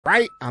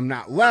right. I'm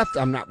not left.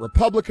 I'm not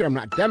Republican. I'm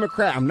not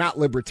Democrat. I'm not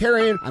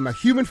libertarian. I'm a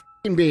human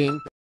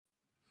being.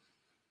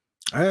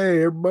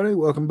 Hey, everybody.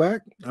 Welcome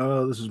back.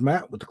 This is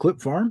Matt with the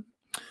Clip Farm.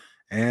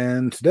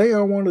 And today I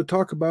want to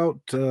talk about,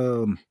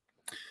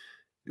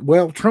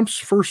 Trump's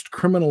first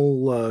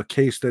criminal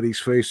case that he's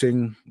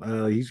facing.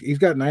 He's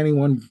got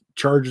 91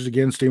 charges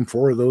against him,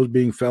 4 of those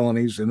being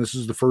felonies. And this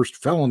is the first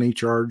felony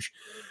charge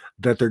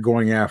that they're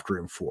going after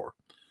him for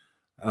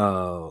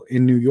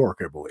in New York,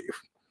 I believe.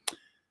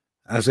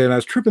 I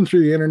was tripping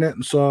through the internet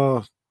and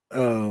saw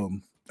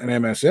an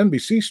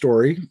MSNBC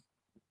story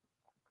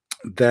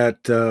that,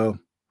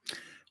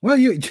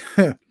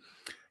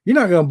 you're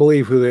not going to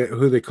believe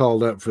who they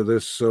called up for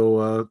this.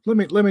 So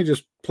let me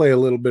just play a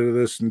little bit of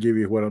this and give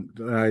you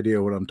an idea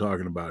of what I'm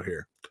talking about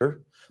here.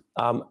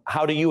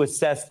 How do you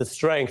assess the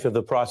strength of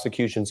the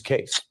prosecution's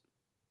case?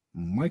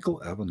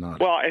 Michael Avenatti.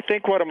 Well, I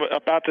think what I'm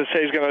about to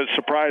say is going to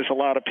surprise a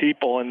lot of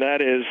people, and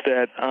that is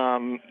that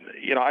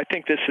I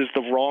think this is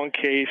the wrong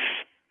case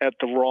at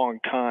the wrong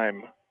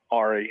time,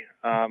 Ari.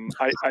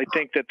 I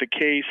think that the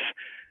case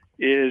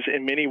is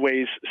in many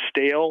ways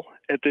stale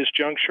at this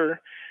juncture.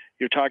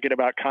 You're talking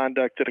about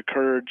conduct that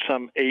occurred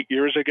some 8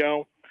 years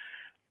ago.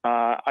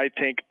 I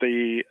think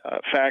the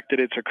fact that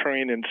it's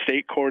occurring in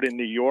state court in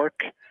New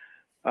York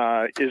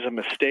is a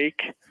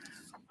mistake.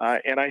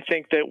 And I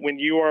think that when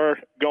you are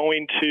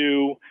going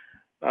to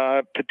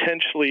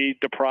potentially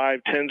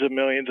deprive tens of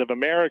millions of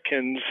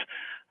Americans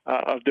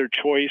of their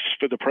choice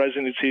for the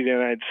presidency of the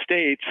United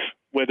States,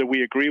 whether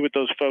we agree with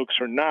those folks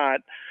or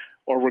not,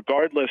 or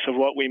regardless of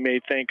what we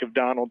may think of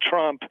Donald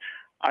Trump,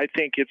 I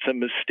think it's a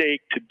mistake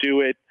to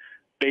do it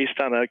based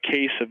on a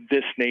case of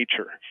this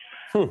nature.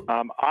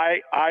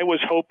 I was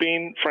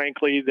hoping,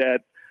 frankly,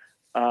 that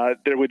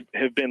there would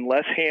have been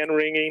less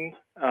hand-wringing,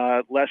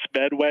 less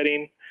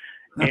bedwetting,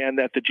 and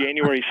that the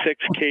January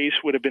 6th case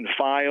would have been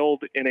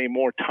filed in a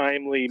more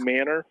timely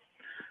manner.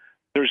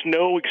 There's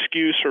no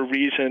excuse or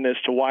reason as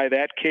to why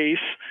that case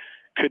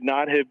could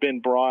not have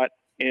been brought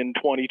in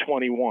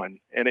 2021,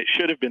 and it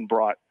should have been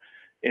brought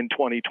in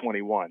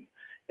 2021.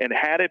 And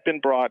had it been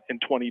brought in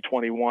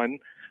 2021,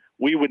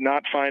 we would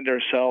not find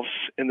ourselves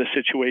in the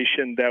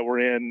situation that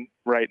we're in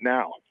right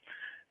now.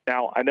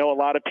 Now, I know a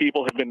lot of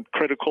people have been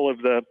critical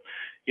of the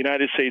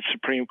United States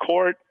Supreme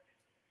Court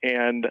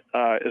and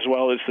as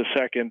well as the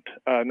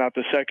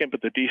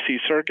DC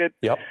Circuit.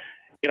 Yep.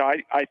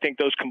 I think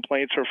those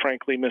complaints are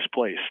frankly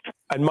misplaced.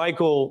 And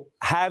Michael,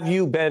 have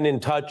you been in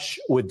touch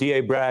with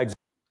DA Bragg's?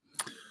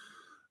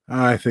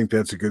 I think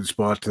that's a good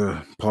spot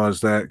to pause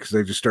that, because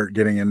they just start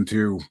getting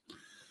into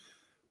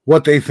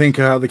what they think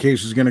how the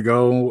case is going to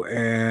go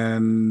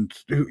and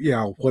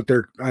what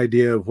their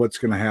idea of what's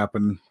going to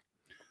happen.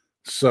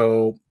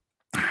 So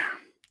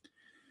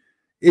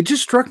it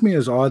just struck me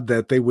as odd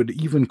that they would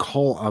even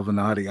call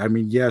Avenatti. I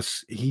mean,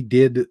 yes, he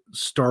did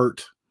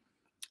start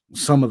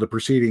some of the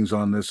proceedings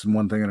on this and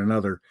one thing and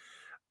another.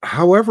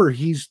 However,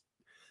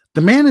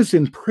 the man is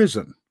in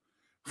prison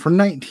for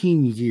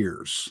 19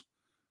 years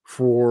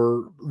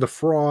for the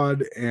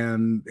fraud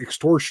and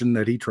extortion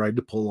that he tried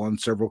to pull on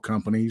several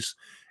companies,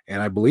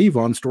 and I believe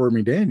on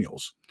Stormy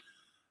Daniels.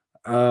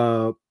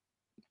 What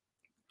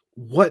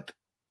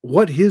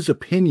his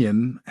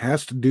opinion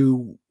has to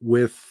do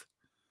with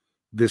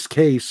this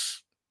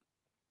case,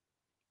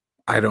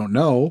 I don't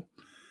know,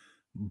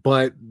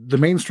 but the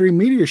mainstream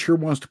media sure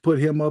wants to put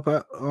him up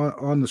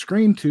on the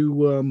screen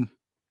to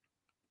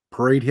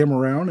parade him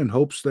around in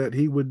hopes that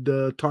he would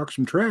talk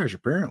some trash,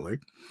 apparently.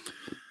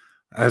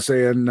 I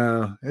say, and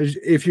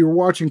if you were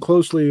watching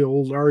closely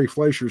old Ari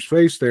Fleischer's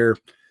face there,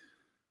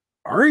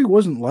 Ari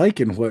wasn't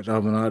liking what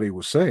Avenatti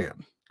was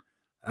saying.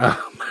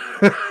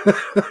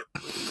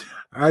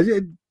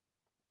 It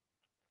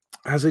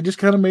just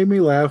kind of made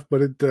me laugh,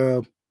 but it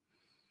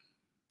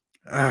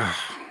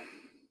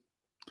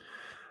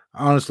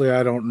honestly,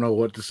 I don't know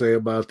what to say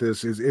about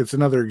this. It's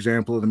another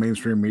example of the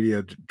mainstream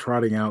media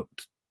trotting out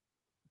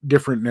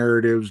different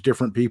narratives,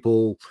 different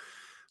people,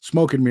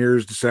 smoke and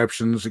mirrors,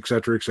 deceptions,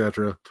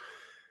 etc.,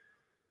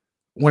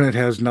 when it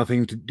has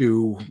nothing to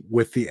do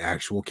with the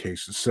actual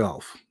case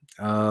itself.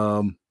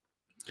 That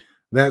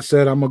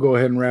said, I'm going to go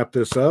ahead and wrap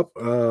this up.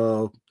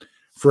 For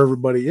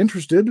everybody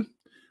interested,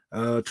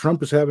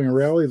 Trump is having a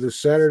rally this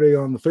Saturday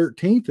on the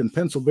 13th in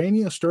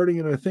Pennsylvania, starting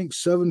at, I think,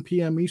 7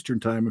 p.m.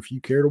 Eastern time, if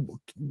you care to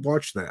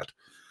watch that.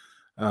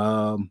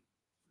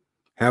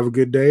 Have a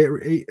good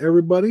day,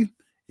 everybody.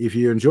 If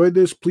you enjoyed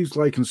this, please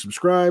like and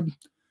subscribe.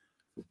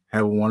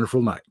 Have a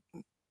wonderful night.